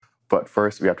But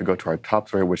first, we have to go to our top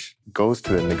story, which goes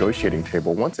to the negotiating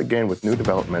table once again with new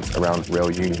developments around rail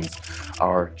unions.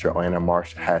 Our Joanna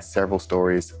Marsh has several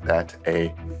stories that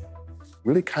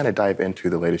really kind of dive into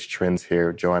the latest trends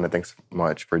here. Joanna, thanks so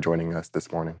much for joining us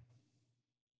this morning.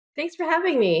 Thanks for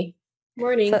having me.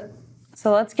 Morning.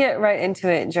 So let's get right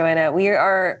into it, Joanna. We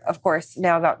are, of course,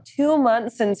 now about 2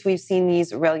 months since we've seen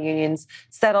these rail unions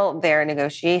settle their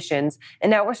negotiations. And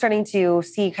now we're starting to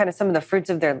see kind of some of the fruits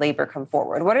of their labor come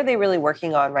forward. What are they really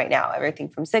working on right now? Everything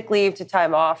from sick leave to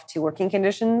time off to working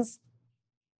conditions?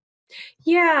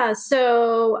 Yeah.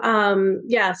 So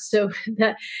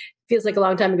that feels like a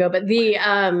long time ago, but the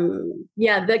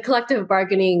collective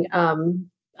bargaining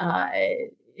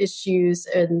issues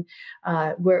and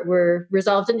were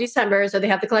resolved in December. So they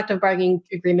have the collective bargaining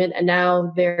agreement, and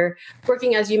now they're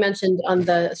working, as you mentioned, on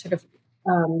the sort of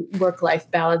work-life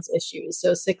balance issues.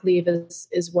 So sick leave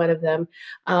is one of them.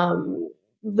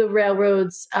 The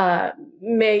railroads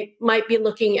might be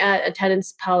looking at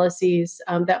attendance policies.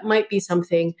 That might be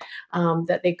something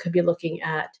that they could be looking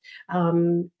at,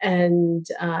 and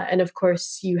of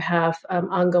course you have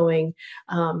ongoing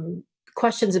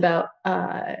questions about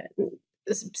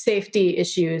safety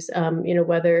issues.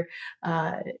 Whether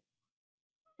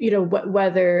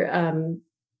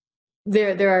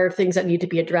there are things that need to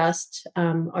be addressed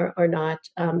or not,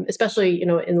 especially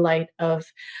in light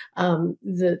of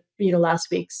the last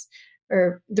week's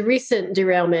or the recent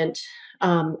derailment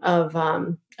of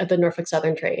the Norfolk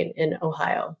Southern train in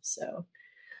Ohio. So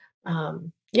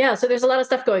so there's a lot of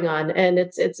stuff going on, and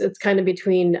it's kind of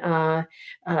between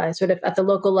sort of at the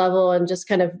local level and just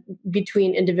kind of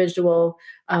between individual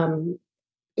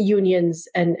unions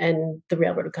and the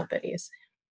railroad companies.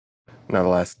 Now, the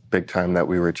last big time that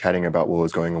we were chatting about what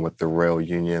was going on with the rail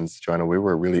unions, Joanna, we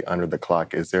were really under the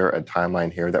clock. Is there a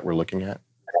timeline here that we're looking at?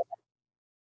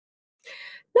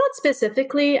 Not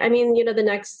specifically. I mean, the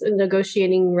next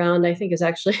negotiating round, I think, is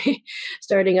actually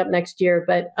starting up next year.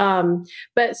 But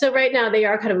so right now they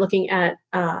are kind of looking at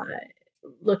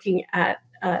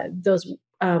those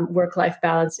work-life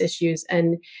balance issues,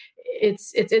 and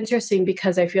it's interesting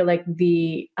because I feel like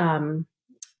the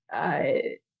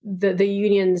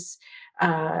unions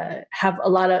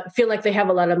feel like they have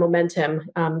a lot of momentum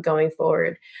going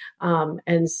forward,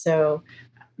 and so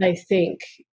I think,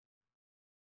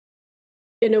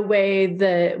 in a way,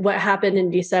 what happened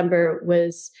in December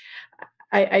was,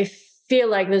 I feel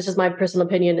like, this is my personal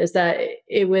opinion, is that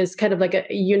it was kind of like a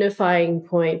unifying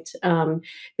point,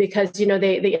 because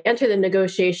they enter the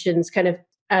negotiations kind of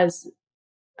as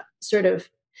sort of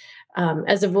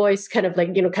as a voice, kind of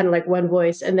like one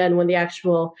voice, and then when the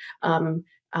actual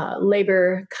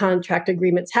labor contract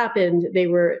agreements happened, they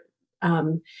were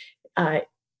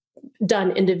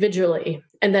done individually.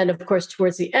 And then, of course,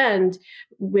 towards the end,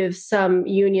 with some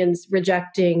unions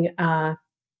rejecting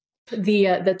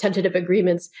the tentative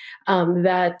agreements,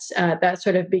 that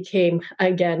sort of became,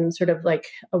 again, sort of like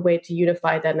a way to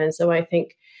unify them. And so I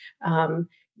think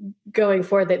going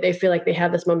forward, that they feel like they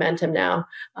have this momentum now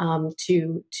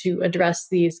to address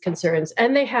these concerns.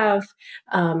 And they have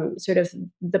sort of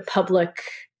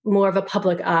more of a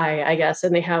public eye, I guess.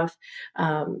 And they have,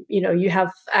 you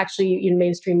have actually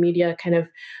mainstream media kind of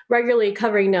regularly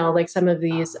covering now, like some of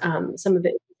the issues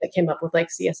that came up with like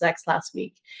CSX last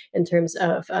week in terms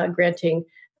of granting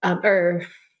having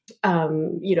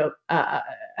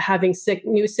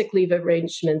new sick leave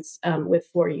arrangements with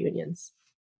 4 unions.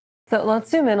 So let's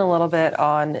zoom in a little bit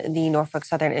on the Norfolk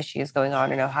Southern issues going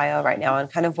on in Ohio right now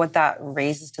and kind of what that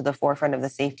raises to the forefront of the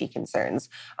safety concerns.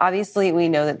 Obviously, we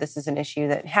know that this is an issue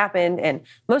that happened, and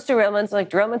most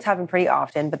derailments happen pretty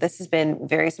often, but this has been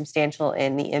very substantial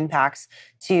in the impacts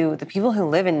to the people who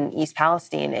live in East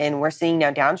Palestine. And we're seeing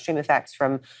now downstream effects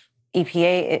from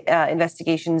EPA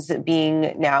investigations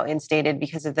being now instated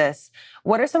because of this.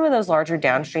 What are some of those larger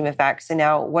downstream effects? And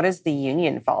now what is the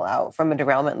union fallout from a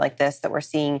derailment like this that we're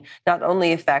seeing not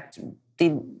only affect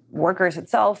the workers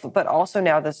itself, but also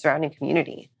now the surrounding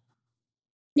community?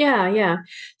 Yeah.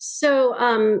 So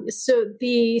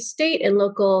the state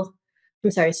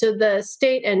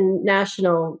and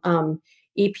national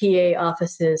EPA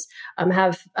offices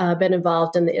have been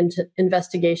involved in the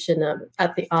investigation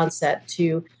at the onset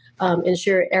to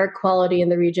ensure air quality in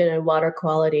the region and water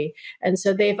quality. And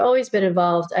so they've always been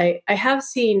involved. I have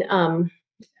seen,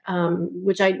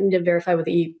 which I need to verify with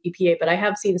the EPA, but I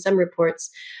have seen some reports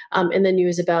in the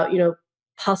news about,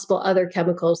 possible other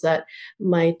chemicals that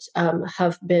might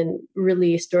have been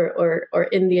released or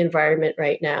in the environment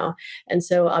right now. And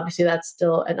so obviously that's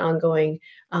still an ongoing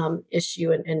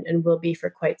issue and will be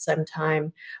for quite some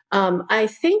time. I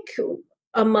think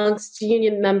amongst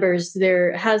union members,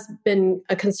 there has been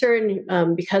a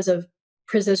concern because of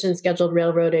precision scheduled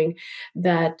railroading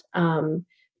that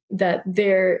that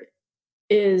there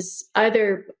is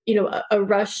either a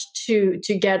rush to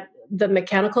get the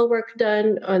mechanical work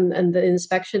done and the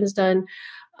inspections done,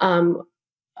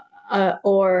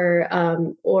 or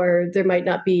there might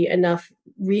not be enough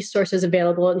resources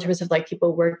available in terms of like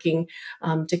people working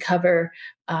to cover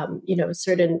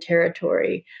certain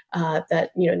territory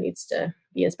that needs to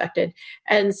be inspected.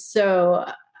 And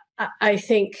so I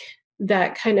think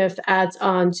that kind of adds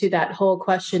on to that whole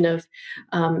question of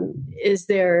is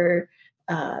there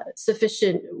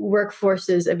sufficient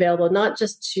workforces available, not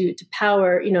just to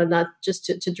power, not just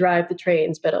to drive the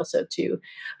trains, but also to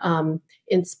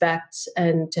inspect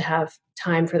and to have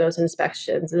time for those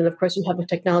inspections. And then, of course, you have a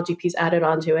technology piece added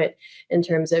onto it in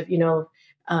terms of,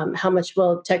 how much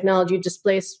will technology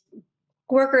displace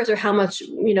workers, or how much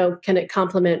can it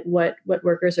complement what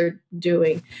workers are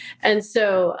doing. And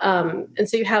so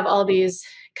you have all these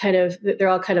they're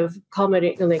all kind of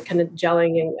culminating, like kind of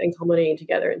gelling and culminating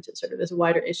together into sort of this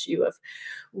wider issue of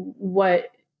what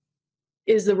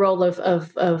is the role of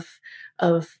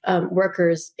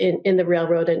workers in the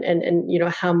railroad, and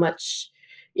how much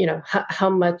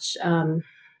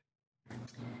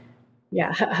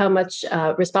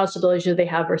responsibility do they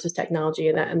have versus technology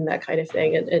and that kind of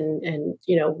thing, and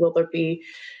will there be,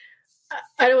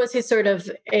 I don't want to say sort of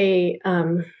a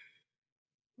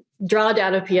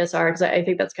drawdown of PSR, because I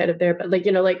think that's kind of there, but like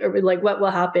what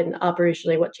will happen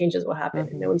operationally, what changes will happen,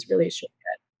 and no one's really sure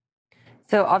yet.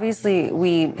 So obviously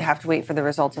we have to wait for the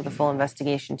results of the full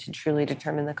investigation to truly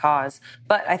determine the cause.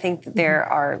 But I think that there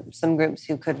are some groups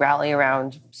who could rally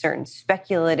around certain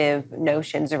speculative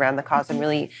notions around the cause and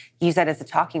really use that as a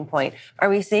talking point. Are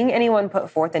we seeing anyone put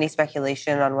forth any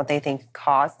speculation on what they think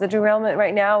caused the derailment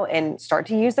right now and start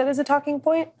to use that as a talking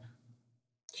point?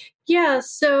 Yeah,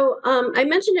 so I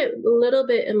mentioned it a little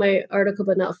bit in my article,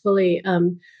 but not fully.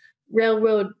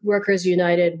 Railroad Workers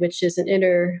United, which is an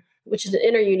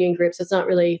inter-union group, so it's not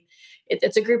really.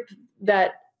 It's a group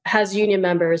that has union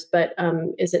members, but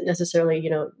isn't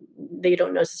necessarily. They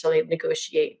don't necessarily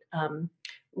negotiate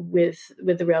with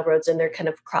the railroads, and they're kind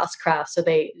of cross craft. So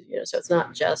they, so it's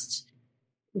not just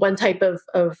one type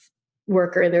of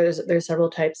worker, and there's several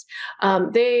types.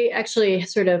 They actually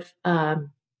sort of.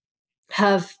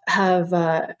 Have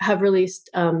released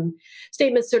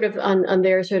statements sort of on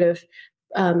their sort of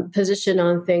position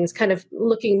on things, kind of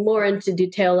looking more into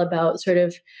detail about sort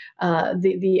of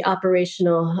the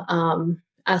operational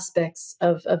aspects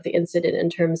of the incident in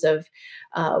terms of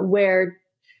where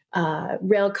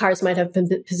rail cars might have been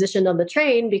positioned on the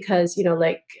train, because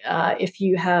if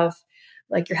you have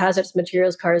like your hazardous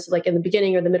materials cars like in the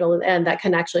beginning or the middle and the end, that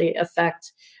can actually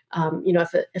affect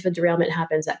if a derailment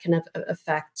happens, that can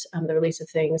affect the release of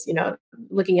things,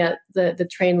 looking at the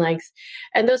train length.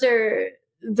 And those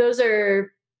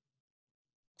are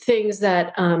things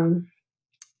that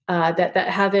that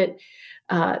haven't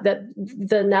that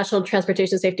the National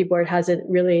Transportation Safety Board hasn't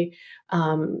really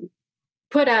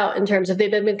put out in terms of, they've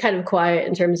been kind of quiet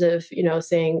in terms of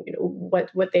saying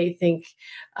what they think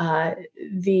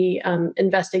the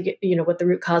what the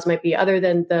root cause might be, other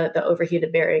than the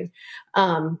overheated bearing,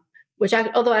 which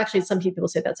although actually some people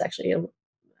say that's actually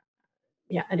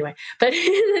anyway, but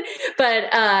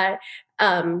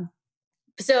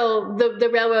so the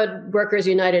Railroad Workers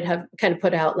United have kind of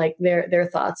put out like their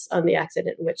thoughts on the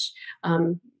accident, which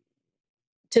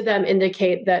to them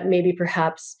indicate that maybe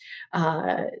perhaps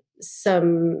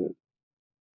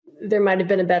there might have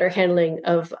been a better handling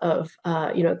of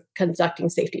conducting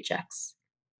safety checks.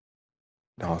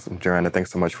 Awesome. Joanna, thanks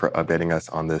so much for updating us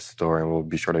on this story, and we'll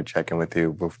be sure to check in with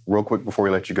you. Real quick, before we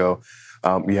let you go,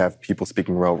 we have People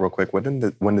Speaking Rail real quick.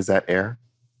 When does that air?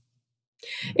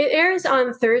 It airs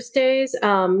on Thursdays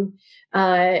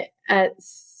at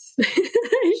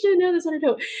I should know this, I don't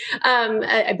know.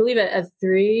 I believe at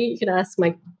 3. You can ask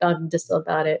Mike Distel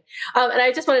about it. And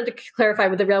I just wanted to clarify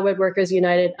with the Railroad Workers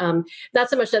United, not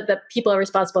so much that the people are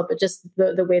responsible, but just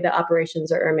the way the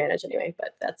operations are managed anyway.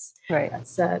 But that's right.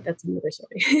 That's another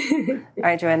story. All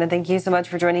right, Joanna, thank you so much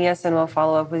for joining us, and we'll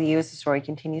follow up with you as the story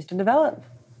continues to develop.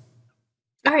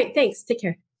 All right, thanks. Take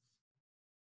care.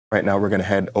 Right now, we're going to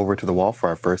head over to the wall for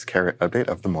our first Carrot update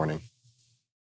of the morning.